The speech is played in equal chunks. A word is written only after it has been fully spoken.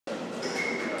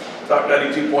Talk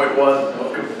 92.1,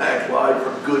 welcome back live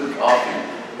from Good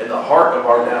Coffee in the heart of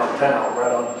our downtown,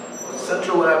 right on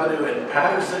Central Avenue in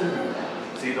Patterson.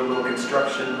 See the little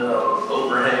construction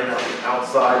overhang on the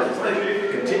outside as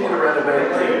they continue to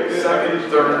renovate the second,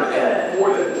 third, and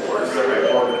fourth floors. Second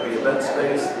floor going to be event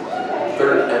space.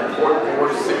 Third and fourth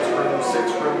floor, 6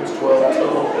 rooms, 12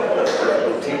 total.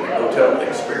 Boutique hotel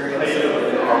experience.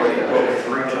 Already booked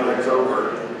 3 times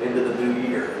over into the new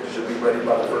year. Should be ready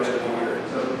by the first of the year.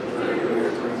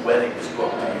 3 weddings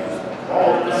booked to use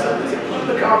all the facilities, including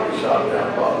the coffee shop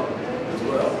down bottom as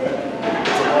well. It's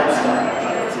a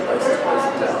lifestyle. It's the nicest place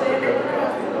in town for a cup of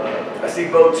coffee. I see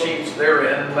both chiefs there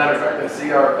in. Matter of fact, I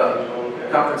see our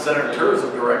Conference Center Tourism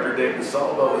Director, Dave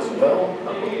DeSalvo, as well.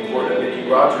 I'm looking forward to Nikki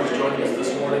Rogers joining us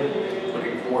this morning.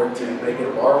 Looking forward to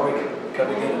Megan Barwick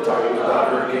coming in and talking about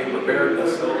hurricane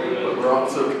preparedness. But we're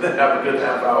also going to have a good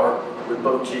half hour with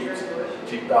both chiefs,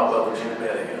 Chief Boutwell and Chief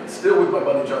Manningham. Still with my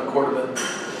buddy John Quarterman.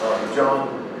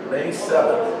 John, May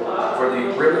 7th for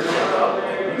the river cleanup,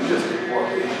 and you just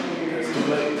informed me it's too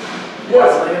late.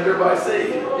 Yes. By land or by sea?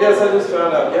 Yes, I just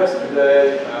found out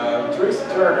yesterday. Teresa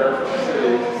Turner from the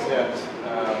city sent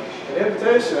an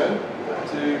invitation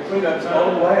to clean up some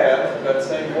old land that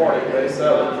same morning, May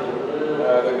 7th.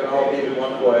 They can all meet in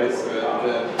one place and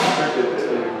then distribute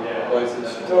to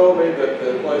places. She told me that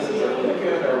the places are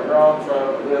taken or drawn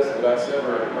from the list that I sent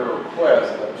her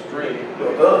request upstream.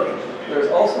 There's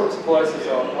all sorts of places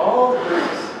on all the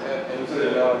creeks,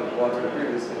 including on the ones we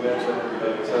previously mentioned,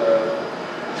 but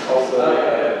also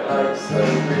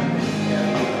Creek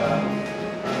and